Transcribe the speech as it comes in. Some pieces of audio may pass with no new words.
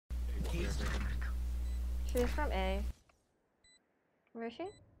She's from A. Where is she?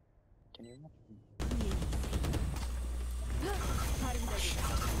 Can you?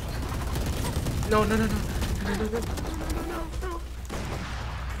 No.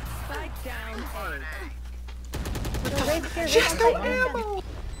 Spike down A. She's no ammo!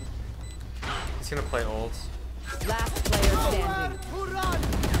 He's gonna play ults. Last player standing.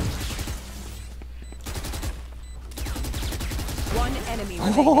 One enemy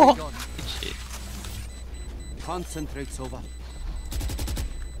remaining. Shit. Concentrate, Sova.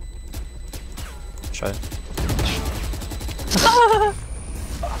 Try.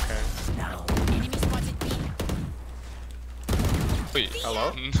 Okay. Enemy spotted B. Wait,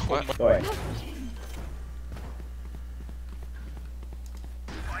 Hello? what? Wait.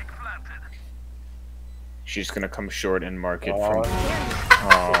 She's gonna come short and mark it Oh. from.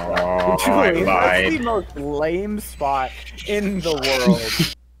 Oh, I That's lied. the most lame spot in the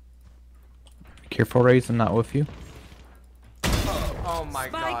world. Careful, Raze, I'm not with you. Oh my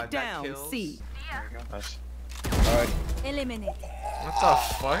Spike god, that down kills. C. Nice. Eliminate. What the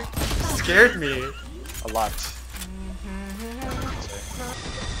fuck? Scared me. A lot.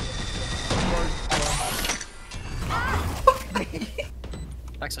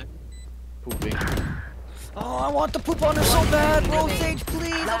 Backside. Pooping. Oh, I want the poop on her so bad. Roll Sage,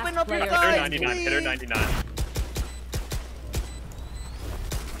 please. Open up your player thighs, 99. Hit her please. 99.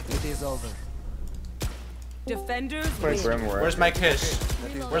 It is over. Defenders Where's win. Brimware? Where's my kiss?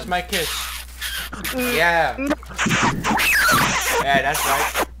 Where's my kiss? Yeah. Yeah, that's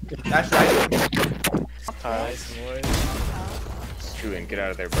right. That's right. Nice. Chewing, get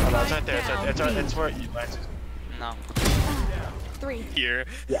out of there, bro. Oh, it's right there. It's where you landed. No. 3. Here.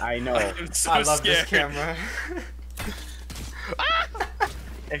 Yeah, I know. I'm so I love this scared. camera.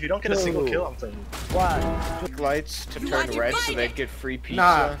 If you don't get a single kill, I'm telling you. Why? Lights to turn red so they get free pizza.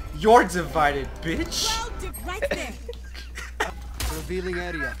 Nah, you're divided, bitch. Right there. Revealing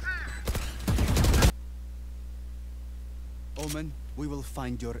area. Omen, we will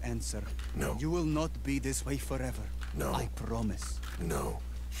find your answer. No. You will not be this way forever. No. I promise. No.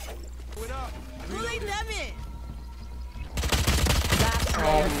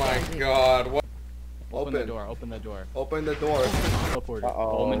 Oh my god. What? Open the door, open the door. Open the door. Teleport.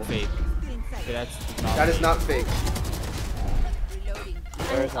 Uh-oh. Omen fake. Okay, that's not That is not fake.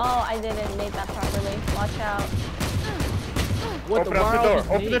 Oh, I didn't make that properly. Watch out. What Open up the door.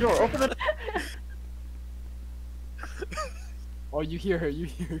 Open the door. Open the door. Oh, you hear her, you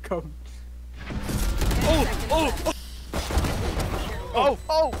hear her come.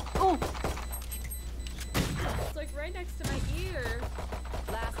 It's like right next to my ear.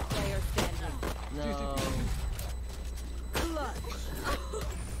 Last player standing. No.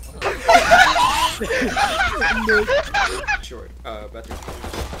 Short. Better.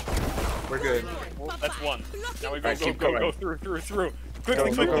 We're good. That's one. Now we go, Alright, keep going. go through.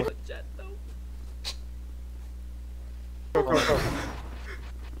 Quickly. Go.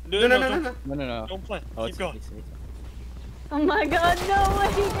 No. No. Don't play. Oh, Keep going. it's Oh my god, no way!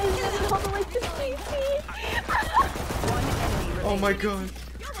 You guys did it all the way to CC! One enemy remaining. Oh my god.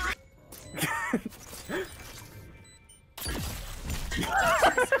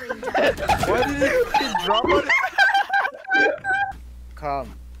 Why did it drop on it?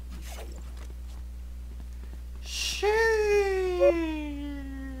 Come.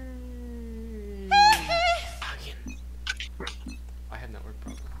 I have network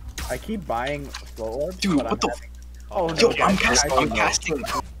problem. I keep buying slow orbs, Dude, but what the having... Oh no, Yo, I'm guys, casting. I I'm know. casting.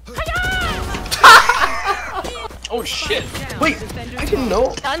 Oh shit! Down. Wait, Defenders I didn't know.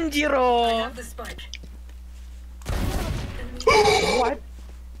 Tanjiro. What?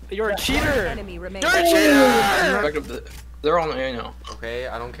 You're a One cheater. enemy remaining. They're on A now. Okay,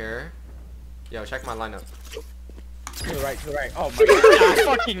 I don't care. Yo, check my lineup. To the right, to the right. Oh my god. I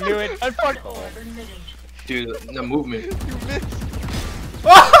fucking knew it. I fucking. Dude, the movement.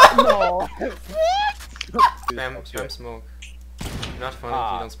 No. Spam smoke. Not funny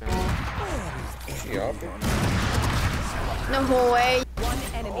if you don't spam. No way. One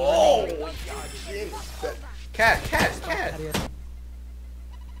enemy remaining. Cat.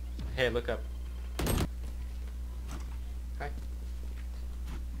 Hey, look up. Hi.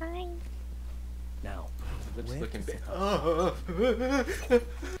 Hi. Now, Lips looking big.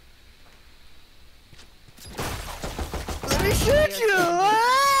 let me shoot you!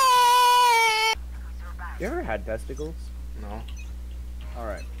 You ever had testicles? No.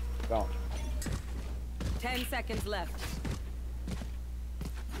 Alright, go. 10 seconds left.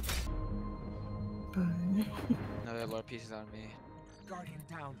 No, there are a lot of pieces on me. Guardian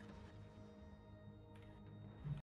down.